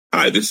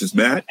Hi, this is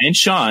Matt and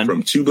Sean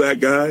from Two Black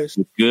Guys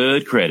with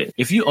Good Credit.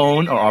 If you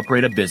own or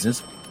operate a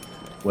business,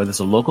 whether it's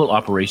a local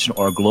operation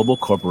or a global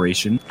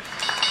corporation,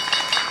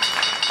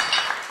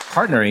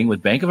 partnering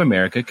with Bank of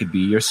America could be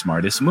your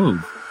smartest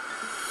move.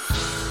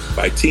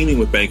 By teaming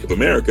with Bank of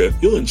America,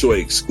 you'll enjoy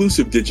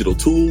exclusive digital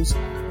tools,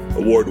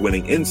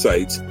 award-winning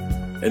insights,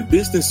 and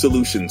business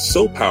solutions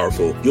so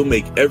powerful you'll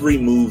make every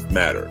move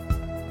matter.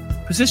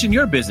 Position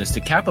your business to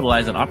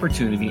capitalize on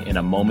opportunity in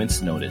a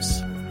moment's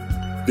notice.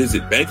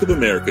 Visit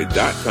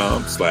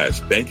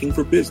bankofamerica.com/banking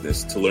for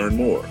business to learn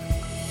more.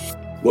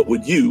 What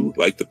would you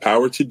like the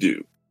power to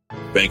do?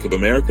 Bank of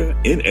America,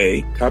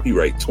 N.A.,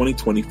 copyright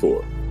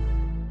 2024.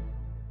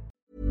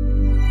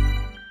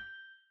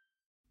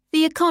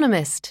 The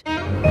Economist.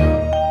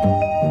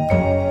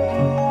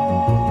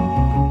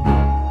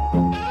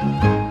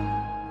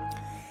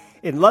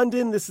 In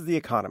London, this is The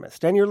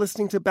Economist, and you're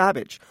listening to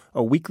Babbage,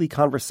 a weekly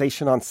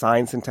conversation on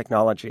science and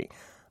technology.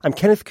 I'm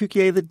Kenneth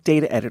Cukier, the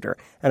data editor,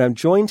 and I'm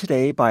joined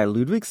today by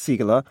Ludwig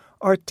Siegele,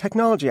 our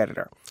technology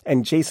editor,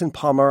 and Jason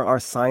Palmer,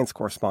 our science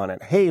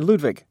correspondent. Hey,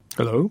 Ludwig.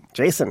 Hello.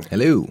 Jason.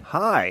 Hello.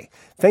 Hi.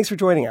 Thanks for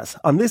joining us.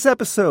 On this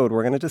episode,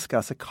 we're going to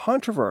discuss a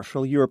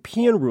controversial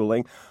European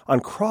ruling on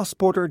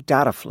cross-border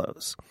data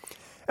flows.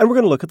 And we're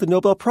going to look at the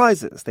Nobel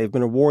Prizes. They've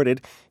been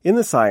awarded in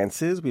the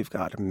sciences. We've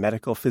got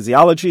medical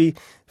physiology,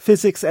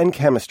 physics, and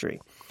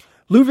chemistry.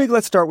 Ludwig,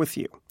 let's start with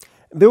you.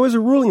 There was a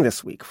ruling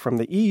this week from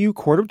the EU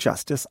Court of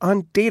Justice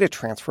on data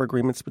transfer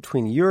agreements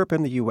between Europe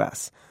and the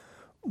U.S.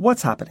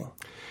 What's happening?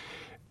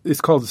 It's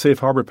called the Safe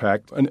Harbor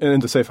Pact,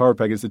 and the Safe Harbor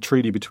Pact is the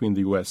treaty between the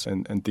U.S.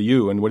 and the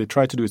EU. And what it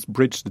tried to do is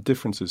bridge the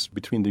differences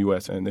between the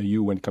U.S. and the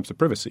EU when it comes to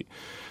privacy.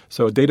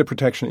 So data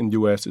protection in the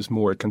U.S. is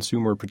more a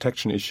consumer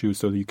protection issue,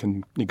 so you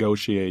can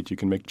negotiate, you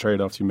can make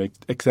trade-offs, you make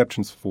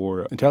exceptions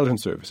for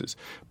intelligence services.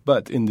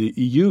 But in the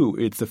EU,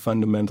 it's a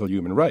fundamental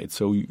human right,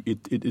 so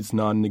it's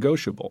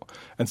non-negotiable.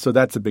 And so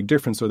that's a big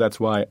difference. So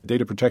that's why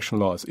data protection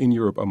laws in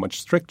Europe are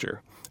much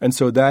stricter. And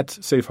so that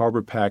Safe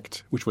Harbor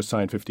Pact, which was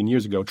signed 15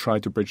 years ago,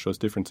 tried to bridge those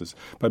differences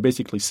by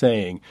basically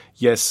saying,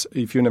 yes,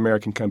 if you're an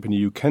American company,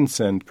 you can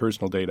send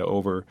personal data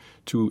over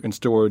to and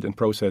store it and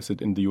process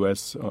it in the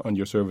U.S. on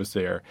your service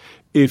there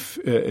if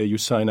you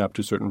sign up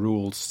to certain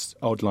rules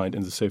outlined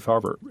in the Safe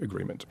Harbor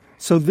Agreement.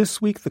 So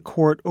this week the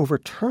court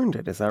overturned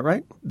it, is that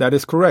right? That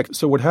is correct.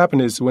 So what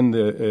happened is when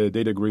the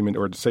data agreement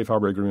or the Safe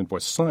Harbor Agreement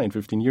was signed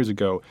 15 years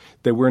ago,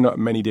 there were not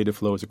many data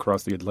flows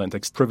across the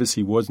Atlantic.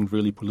 Privacy wasn't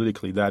really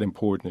politically that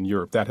important in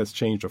Europe. That has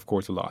changed, of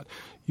course, a lot.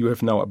 You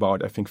have now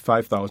about, I think,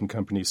 5,000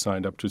 companies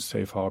signed up to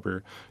Safe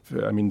Harbor.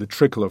 I mean, the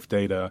trickle of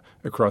data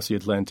across the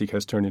Atlantic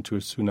has turned into a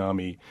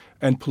tsunami.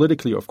 And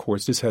politically, of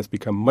course, this has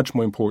become much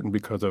more important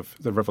because of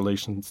the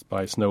revelations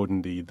by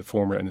Snowden, the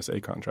former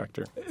NSA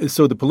contractor.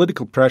 So the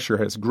political pressure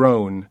has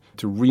grown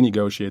to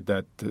renegotiate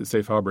that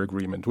Safe Harbor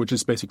Agreement, which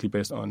is basically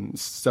based on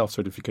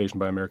self-certification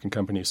by American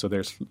companies, so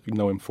there's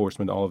no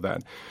enforcement, all of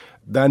that.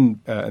 Then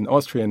an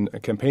Austrian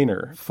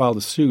campaigner filed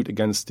a suit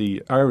against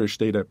the Irish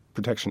data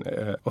protection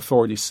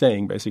authorities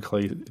saying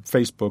basically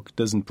Facebook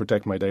doesn't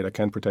protect my data,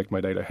 can't protect my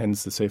data,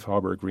 hence the Safe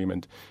Harbor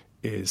Agreement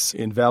is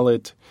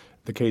invalid.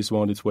 The case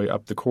wound its way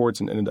up the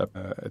courts and ended up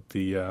at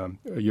the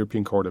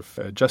European Court of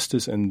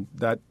Justice, and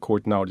that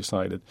court now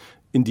decided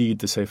indeed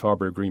the Safe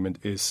Harbor Agreement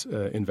is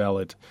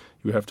invalid.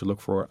 You have to look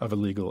for other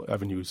legal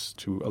avenues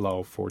to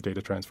allow for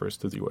data transfers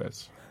to the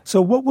U.S.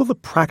 So what will the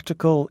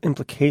practical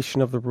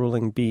implication of the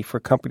ruling be for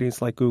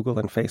companies like Google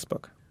and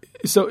Facebook?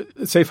 So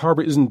Safe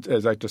Harbor isn't,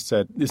 as I just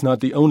said, is not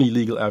the only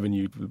legal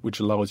avenue which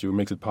allows you,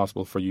 makes it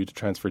possible for you to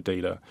transfer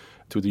data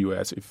to the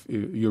U.S.,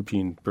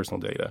 European personal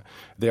data.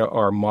 There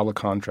are model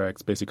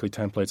contracts, basically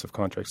templates of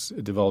contracts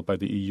developed by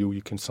the EU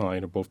you can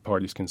sign or both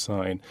parties can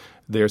sign.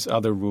 There's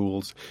other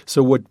rules.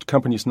 So what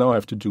companies now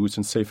have to do,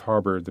 since Safe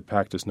Harbor, the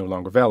pact is no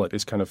longer valid,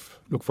 is kind of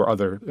look for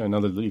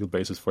another legal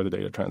basis for the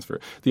data transfer.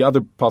 The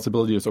other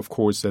possibility is, of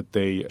course, that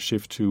they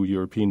shift to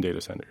European data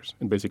centers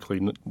and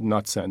basically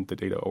not send the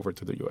data over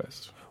to the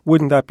U.S.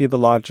 Wouldn't that be the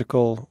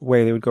logical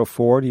way they would go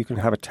forward? You can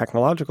have a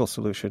technological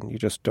solution. You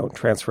just don't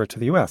transfer it to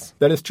the U.S.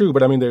 That is true,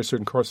 but I mean, there are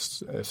certain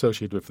costs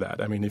associated with that.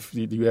 I mean, if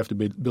you have to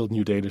build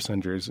new data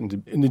centers,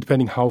 and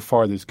depending how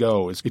far this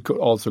goes, it could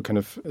also kind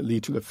of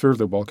lead to a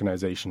further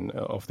balkanization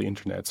of the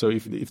Internet. So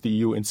if the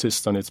EU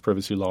insists on its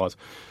privacy laws,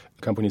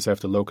 companies have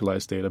to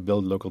localize data,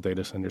 build local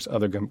data centers.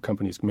 Other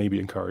companies may be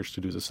encouraged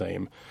to do the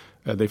same.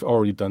 They've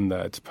already done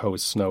that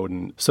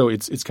post-Snowden. So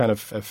it's kind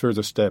of a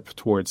further step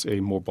towards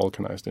a more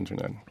balkanized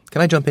Internet.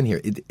 Can I jump in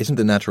here? Isn't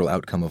the natural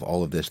outcome of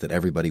all of this that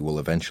everybody will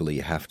eventually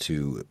have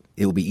to –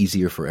 it will be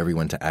easier for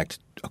everyone to act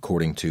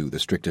according to the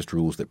strictest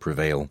rules that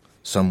prevail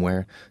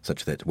somewhere,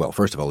 such that, well,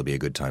 first of all, it would be a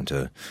good time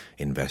to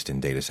invest in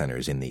data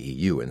centers in the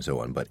EU and so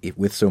on. But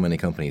with so many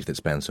companies that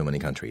span so many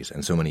countries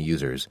and so many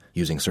users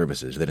using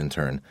services that in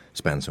turn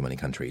span so many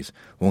countries,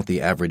 won't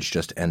the average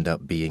just end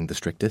up being the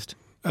strictest?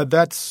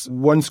 That's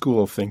one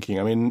school of thinking.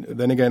 I mean,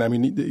 then again,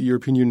 the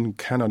European Union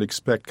cannot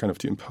expect kind of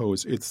to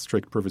impose its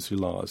strict privacy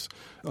laws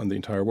on the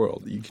entire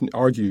world. You can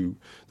argue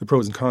the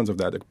pros and cons of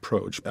that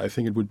approach. I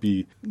think it would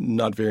be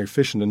not very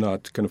efficient and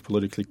not kind of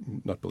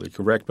not politically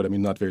correct, but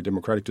not very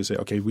democratic to say,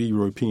 okay, we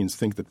Europeans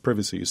think that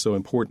privacy is so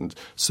important,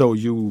 so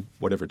you,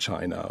 whatever,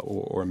 China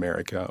or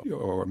America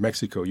or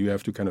Mexico, you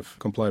have to kind of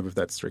comply with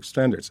that strict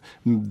standards.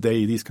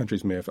 These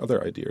countries may have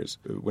other ideas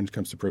when it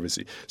comes to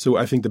privacy. So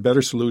I think the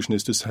better solution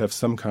is to have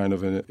some kind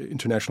of an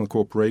international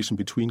cooperation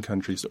between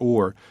countries,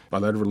 or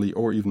bilaterally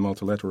or even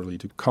multilaterally,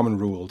 to common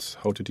rules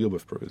how to deal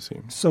with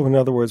privacy. So in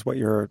other words, what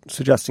you're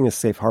suggesting is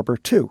Safe Harbor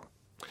 2.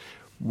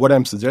 What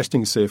I'm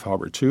suggesting is Safe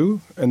Harbor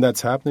 2, and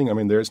that's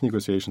happening. There's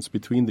negotiations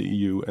between the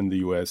EU and the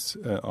US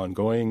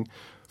ongoing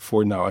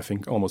for now, I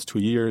think, almost 2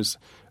 years.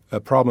 A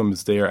problem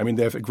is there.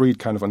 They've agreed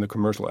kind of on the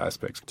commercial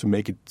aspects to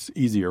make it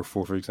easier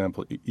for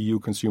example, EU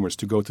consumers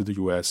to go to the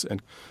US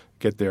and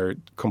get their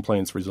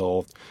complaints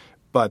resolved.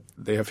 But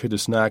they have hit a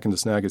snag, and the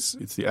snag is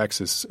it's the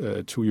access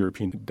to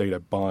European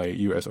data by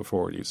U.S.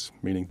 authorities,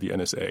 meaning the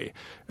NSA.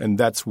 And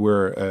that's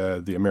where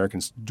the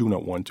Americans do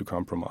not want to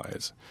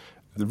compromise.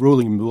 The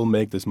ruling will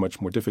make this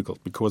much more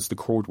difficult because the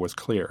court was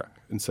clear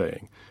in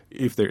saying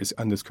if there is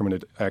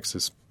undiscriminated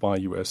access by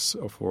U.S.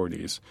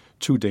 authorities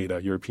to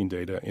data, European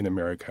data in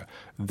America,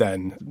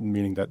 then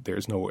meaning that there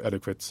is no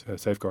adequate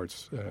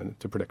safeguards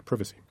to protect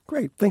privacy.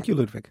 Great. Thank you,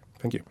 Ludwig.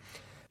 Thank you.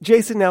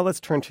 Jason, now let's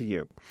turn to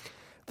you.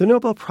 The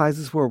Nobel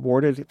Prizes were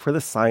awarded for the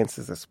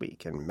sciences this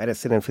week in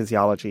medicine and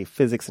physiology,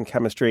 physics and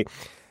chemistry.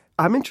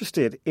 I'm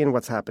interested in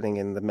what's happening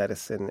in the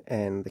medicine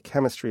and the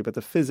chemistry, but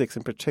the physics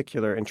in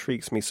particular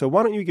intrigues me. So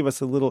why don't you give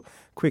us a little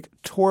quick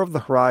tour of the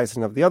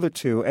horizon of the other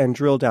two and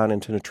drill down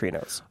into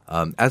neutrinos?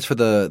 As for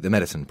the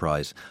medicine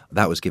prize,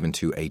 that was given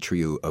to a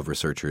trio of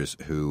researchers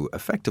who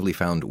effectively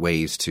found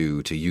ways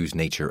to use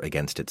nature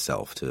against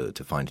itself, to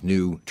find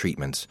new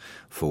treatments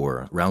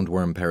for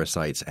roundworm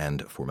parasites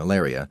and for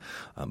malaria,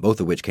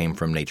 both of which came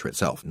from nature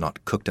itself,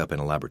 not cooked up in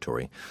a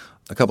laboratory.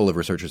 A couple of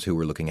researchers who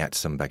were looking at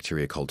some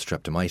bacteria called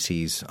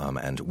streptomyces,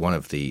 and one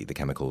of the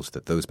chemicals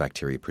that those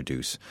bacteria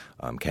produce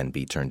can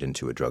be turned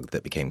into a drug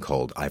that became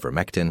called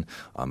ivermectin,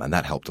 and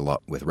that helped a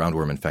lot with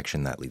roundworm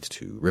infection. That leads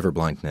to river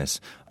blindness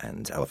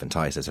and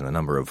elephantiasis and a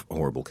number of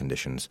horrible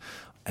conditions.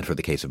 And for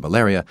the case of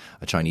malaria,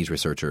 a Chinese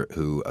researcher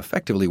who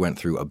effectively went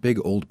through a big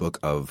old book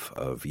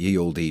of ye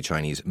olde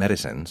Chinese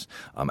medicines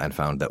and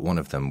found that one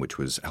of them, which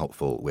was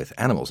helpful with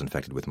animals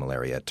infected with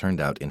malaria,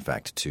 turned out, in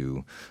fact,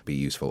 to be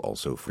useful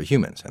also for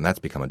humans. And that's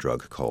become a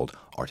drug called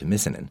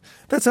artemisinin.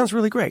 That sounds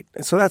really great.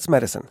 So that's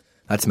medicine.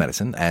 That's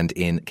medicine. And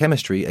in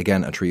chemistry,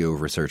 again, a trio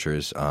of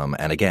researchers.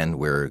 And again,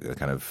 we're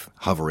kind of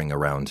hovering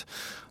around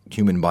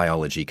human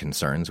biology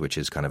concerns, which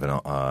is kind of an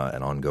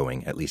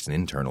ongoing, at least an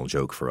internal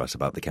joke for us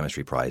about the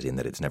chemistry prize, in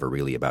that it's never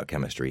really about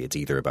chemistry. It's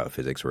either about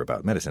physics or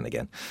about medicine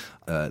again.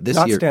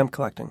 Not stamp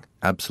collecting.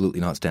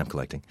 Absolutely not stamp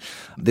collecting.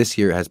 This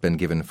year has been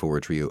given for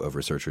a trio of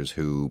researchers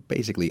who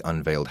basically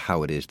unveiled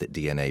how it is that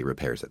DNA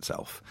repairs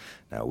itself.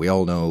 Now, we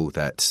all know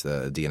that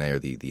DNA are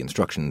the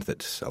instructions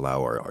that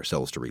allow our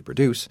cells to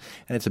reproduce,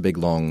 and it's a big,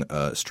 long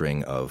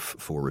string of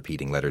 4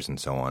 repeating letters and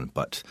so on,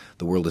 but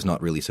the world is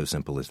not really so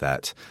simple as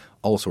that.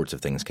 All sorts of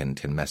things can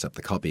mess up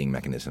the copying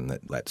mechanism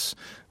that lets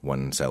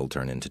one cell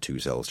turn into 2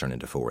 cells, turn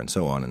into 4, and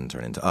so on, and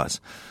turn into us.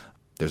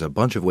 There's a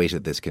bunch of ways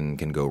that this can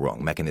go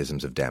wrong,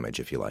 mechanisms of damage,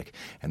 if you like.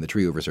 And the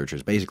trio of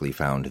researchers basically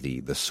found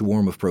the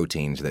swarm of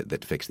proteins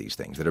that fix these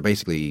things, that are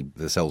basically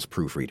the cell's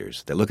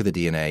proofreaders. They look at the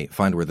DNA,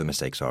 find where the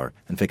mistakes are,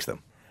 and fix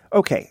them.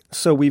 Okay,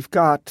 so we've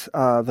got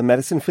the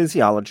medicine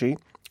physiology,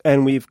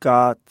 and we've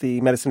got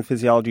the medicine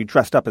physiology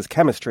dressed up as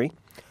chemistry.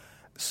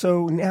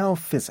 So now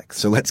physics.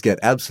 So let's get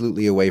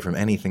absolutely away from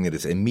anything that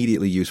is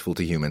immediately useful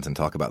to humans and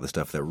talk about the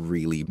stuff that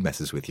really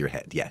messes with your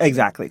head. Yes.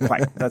 Exactly.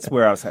 Quite. That's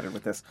where I was headed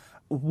with this.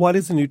 What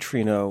is a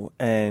neutrino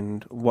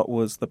and what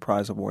was the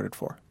prize awarded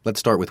for? Let's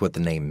start with what the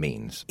name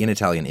means. In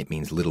Italian, it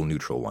means little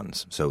neutral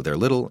ones. So they're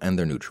little and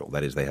they're neutral.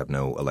 That is, they have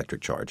no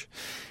electric charge.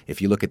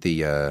 If you look at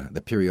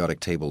the periodic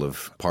table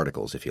of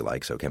particles, if you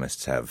like, so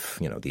chemists have,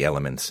 the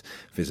elements,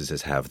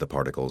 physicists have the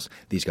particles.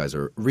 These guys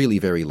are really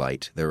very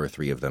light. There are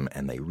 3 of them,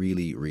 and they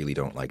really, really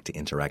don't like to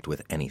interact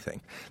with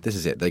anything. This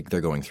is it.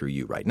 They're going through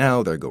you right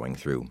now. They're going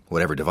through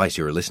whatever device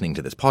you're listening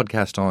to this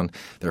podcast on.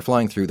 They're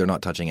flying through. They're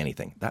not touching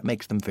anything. That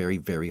makes them very,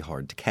 very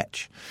hard to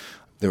catch.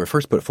 They were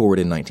first put forward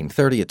in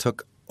 1930. It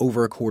took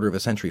over a quarter of a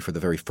century for the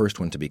very first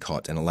one to be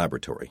caught in a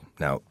laboratory.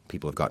 Now,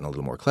 people have gotten a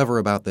little more clever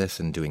about this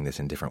and doing this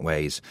in different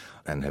ways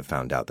and have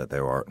found out that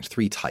there are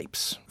 3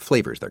 types,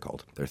 flavors they're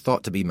called. They're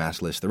thought to be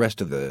massless. The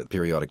rest of the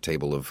periodic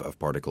table of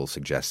particles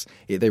suggests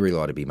they really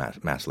ought to be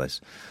massless.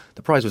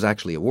 The prize was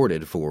actually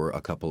awarded for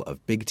a couple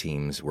of big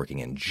teams working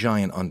in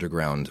giant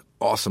underground,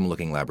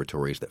 awesome-looking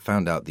laboratories that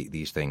found out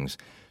these things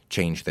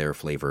change their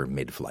flavor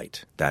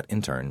mid-flight. That,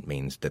 in turn,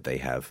 means that they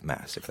have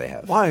mass, if they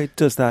have. Why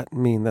does that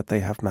mean that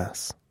they have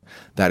mass?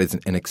 That is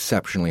an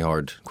exceptionally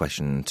hard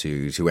question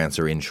to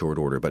answer in short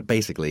order. But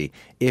basically,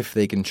 if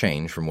they can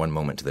change from one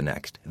moment to the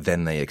next,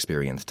 then they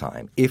experience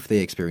time. If they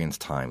experience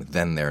time,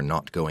 then they're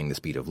not going the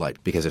speed of light.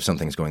 Because if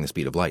something's going the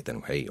speed of light,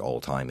 then, hey,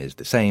 all time is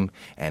the same.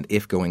 And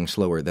if going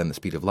slower than the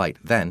speed of light,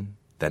 then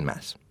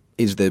mass.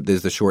 Is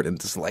the short and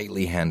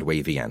slightly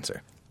hand-wavy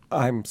answer.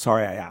 I'm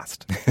sorry I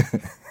asked.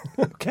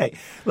 Okay,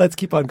 let's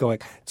keep on going.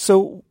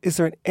 So is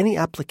there any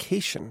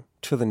application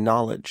to the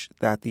knowledge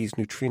that these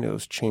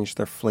neutrinos change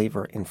their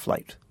flavor in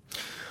flight?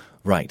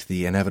 Right,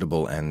 the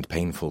inevitable and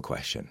painful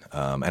question.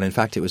 And in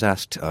fact, it was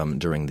asked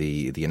during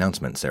the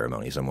announcement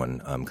ceremony.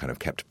 Someone kind of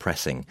kept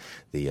pressing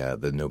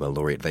the Nobel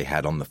laureate they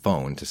had on the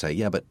phone to say,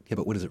 yeah, but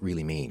what does it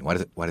really mean? Why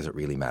does it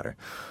really matter?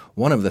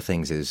 One of the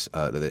things is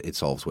that it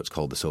solves what's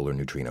called the solar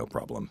neutrino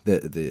problem.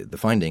 The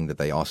finding that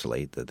they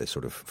oscillate, that this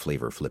sort of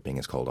flavor flipping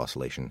is called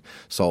oscillation,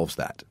 solves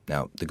that.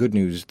 Now, the good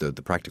news, the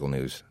practical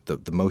news,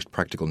 the most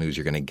practical news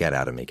you're going to get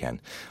out of me,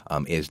 Ken,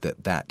 is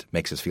that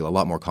makes us feel a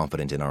lot more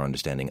confident in our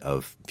understanding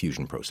of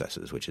fusion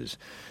processes, which is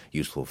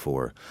useful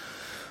for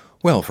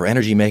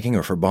energy making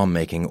or for bomb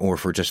making or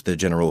for just the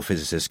general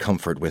physicist's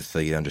comfort with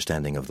the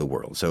understanding of the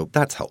world. So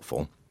that's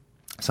helpful.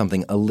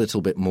 Something a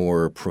little bit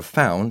more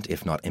profound,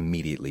 if not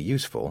immediately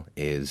useful,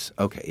 is,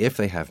 okay, if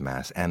they have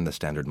mass and the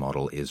standard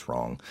model is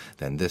wrong,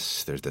 then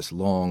there's this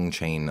long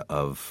chain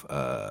of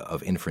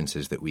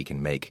inferences that we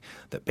can make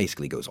that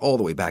basically goes all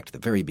the way back to the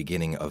very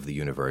beginning of the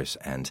universe.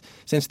 And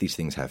since these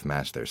things have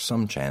mass, there's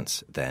some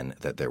chance then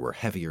that there were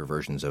heavier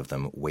versions of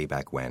them way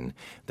back when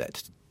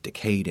that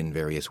decayed in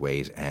various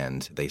ways,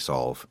 and they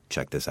solve,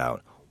 check this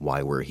out,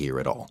 why we're here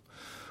at all.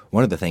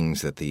 One of the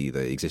things that the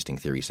existing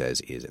theory says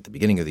is at the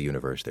beginning of the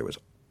universe there was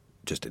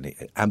just an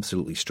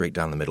absolutely straight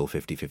down the middle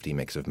 50-50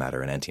 mix of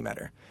matter and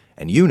antimatter.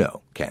 And you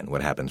know, Ken,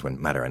 what happens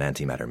when matter and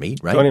antimatter meet,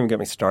 right? Don't even get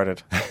me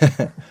started.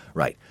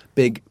 Right.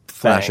 Big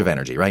flash Bang. Of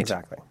energy, right?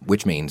 Exactly.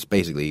 Which means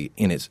basically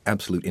in its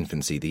absolute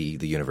infancy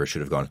the universe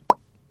should have gone,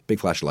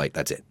 big flash of light,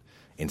 that's it.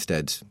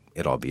 Instead,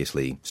 it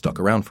obviously stuck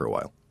around for a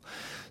while.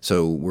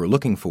 So we're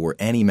looking for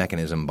any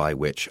mechanism by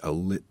which a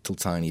little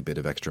tiny bit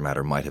of extra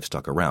matter might have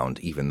stuck around,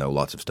 even though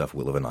lots of stuff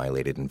will have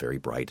annihilated and very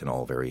bright and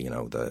all very,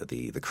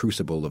 the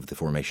crucible of the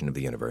formation of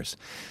the universe.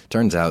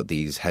 Turns out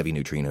these heavy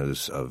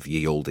neutrinos of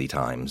ye olde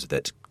times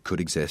that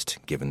could exist,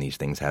 given these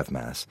things have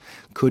mass,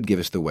 could give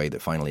us the way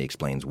that finally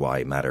explains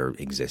why matter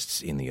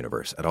exists in the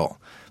universe at all.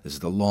 This is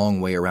the long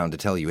way around to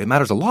tell you it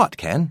matters a lot,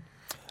 Ken.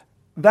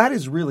 That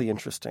is really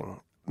interesting.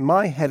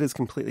 My head is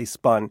completely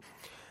spun.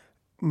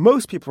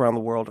 Most people around the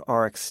world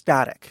are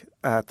ecstatic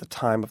at the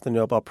time of the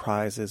Nobel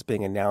Prizes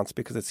being announced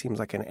because it seems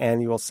like an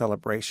annual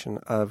celebration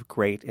of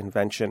great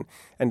invention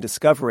and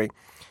discovery.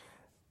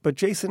 But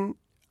Jason,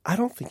 I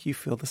don't think you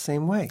feel the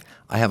same way.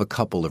 I have a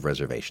couple of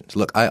reservations.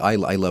 Look, I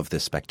love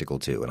this spectacle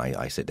too, and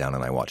I sit down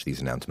and I watch these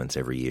announcements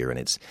every year, and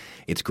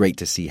it's great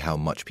to see how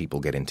much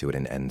people get into it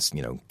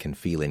and can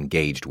feel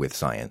engaged with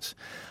science.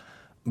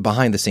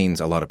 Behind the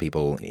scenes, a lot of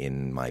people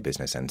in my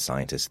business and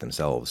scientists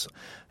themselves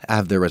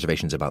have their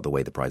reservations about the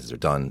way the prizes are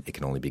done. It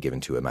can only be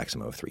given to a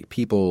maximum of 3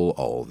 people.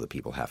 All of the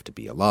people have to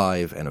be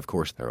alive. And of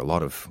course, there are a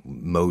lot of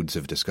modes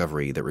of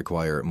discovery that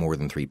require more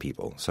than 3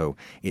 people. So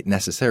it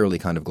necessarily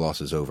kind of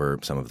glosses over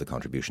some of the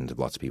contributions of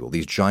lots of people.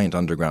 These giant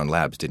underground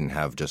labs didn't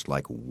have just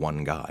like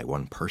one guy,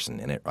 one person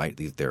in it, right?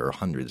 There are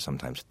hundreds,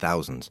 sometimes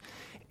thousands.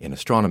 In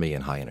astronomy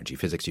and high-energy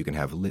physics, you can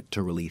have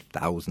literally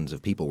thousands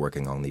of people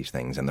working on these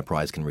things, and the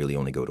prize can really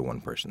only go to one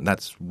person.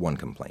 That's one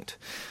complaint.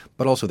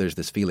 But also there's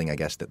this feeling, I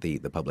guess, that the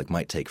public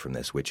might take from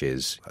this, which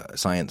is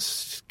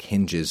science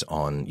hinges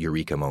on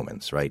eureka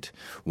moments, right?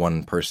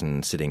 One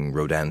person sitting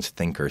Rodin's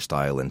thinker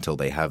style until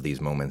they have these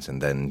moments,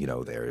 and then,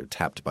 they're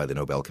tapped by the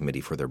Nobel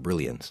Committee for their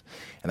brilliance.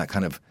 And that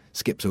kind of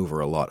skips over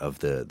a lot of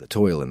the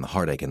toil and the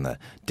heartache and the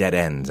dead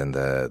ends and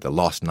the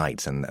lost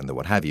nights and the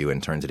what have you,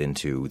 and turns it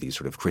into these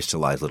sort of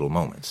crystallized little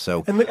moments.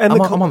 So I'm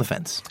on the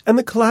fence. And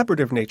the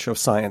collaborative nature of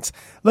science.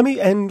 Let me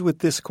end with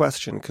this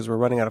question because we're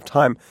running out of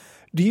time.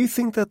 Do you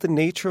think that the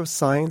nature of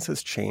science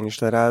has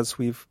changed, that as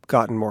we've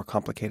gotten more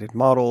complicated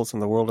models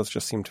and the world has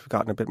just seemed to have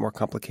gotten a bit more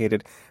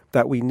complicated,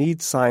 that we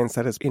need science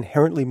that is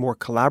inherently more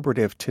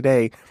collaborative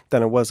today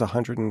than it was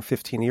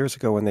 115 years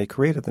ago when they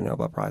created the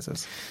Nobel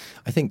Prizes?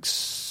 I think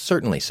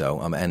certainly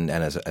so, and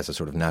as a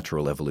sort of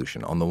natural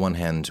evolution. On the one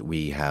hand,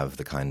 we have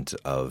the kind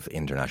of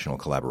international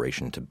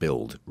collaboration to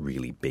build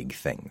really big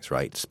things,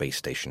 right? Space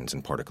stations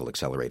and particle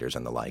accelerators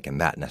and the like,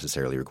 and that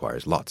necessarily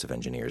requires lots of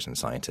engineers and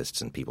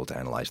scientists and people to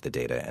analyze the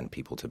data and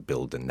people to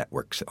build the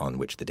networks on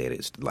which the data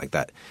is. Like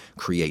that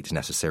creates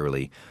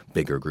necessarily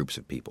bigger groups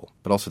of people.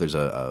 But also there's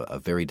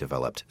a very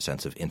developed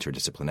sense of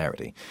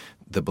interdisciplinarity.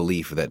 The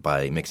belief that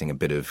by mixing a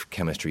bit of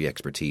chemistry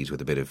expertise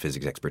with a bit of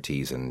physics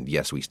expertise, and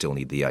yes, we still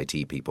need the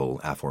IT people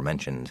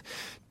aforementioned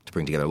to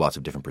bring together lots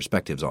of different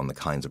perspectives on the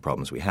kinds of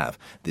problems we have.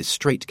 The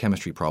straight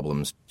chemistry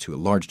problems to a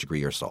large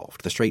degree are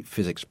solved. The straight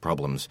physics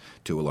problems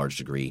to a large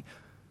degree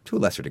to a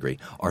lesser degree,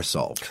 are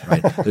solved,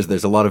 right?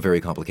 There's a lot of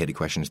very complicated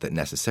questions that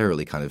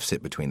necessarily kind of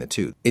sit between the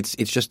two. It's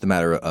just a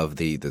matter of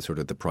the sort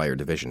of the prior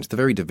divisions, the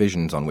very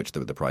divisions on which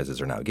the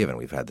prizes are now given.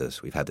 We've had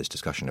this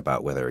discussion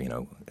about whether,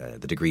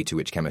 the degree to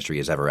which chemistry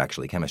is ever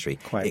actually chemistry.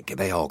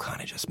 They all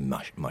kind of just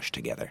mush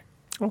together.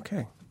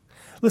 Okay.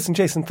 Listen,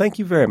 Jason, thank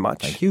you very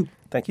much. Thank you.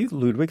 Thank you.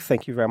 Ludwig,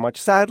 thank you very much.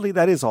 Sadly,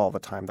 that is all the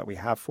time that we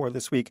have for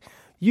this week.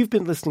 You've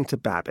been listening to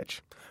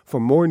Babbage. For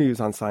more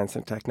news on science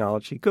and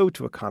technology, go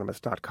to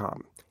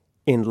economist.com.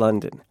 In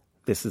London,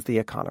 this is The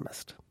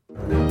Economist.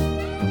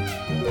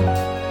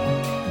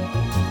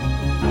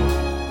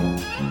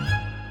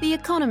 The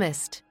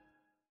Economist.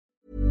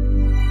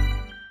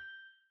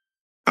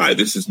 Hi,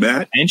 this is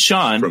Matt And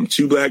Sean from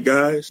Two Black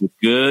Guys with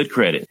good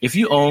credit. If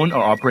you own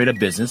or operate a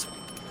business,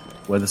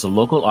 whether it's a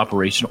local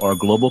operation or a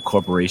global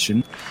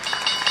corporation,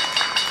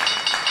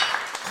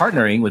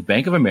 partnering with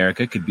Bank of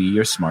America could be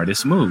your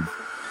smartest move.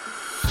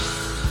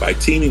 By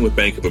teaming with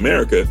Bank of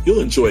America, you'll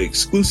enjoy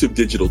exclusive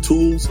digital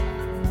tools,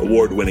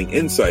 award-winning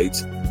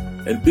insights,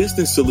 and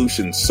business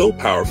solutions so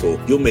powerful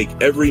you'll make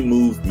every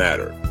move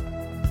matter.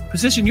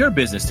 Position your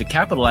business to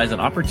capitalize on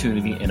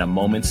opportunity in a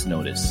moment's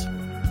notice.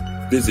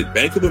 Visit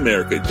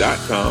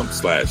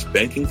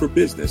bankofamerica.com/banking for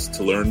business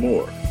to learn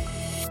more.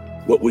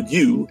 What would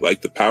you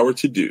like the power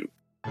to do?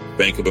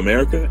 Bank of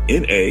America,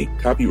 N.A.,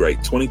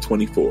 copyright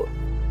 2024.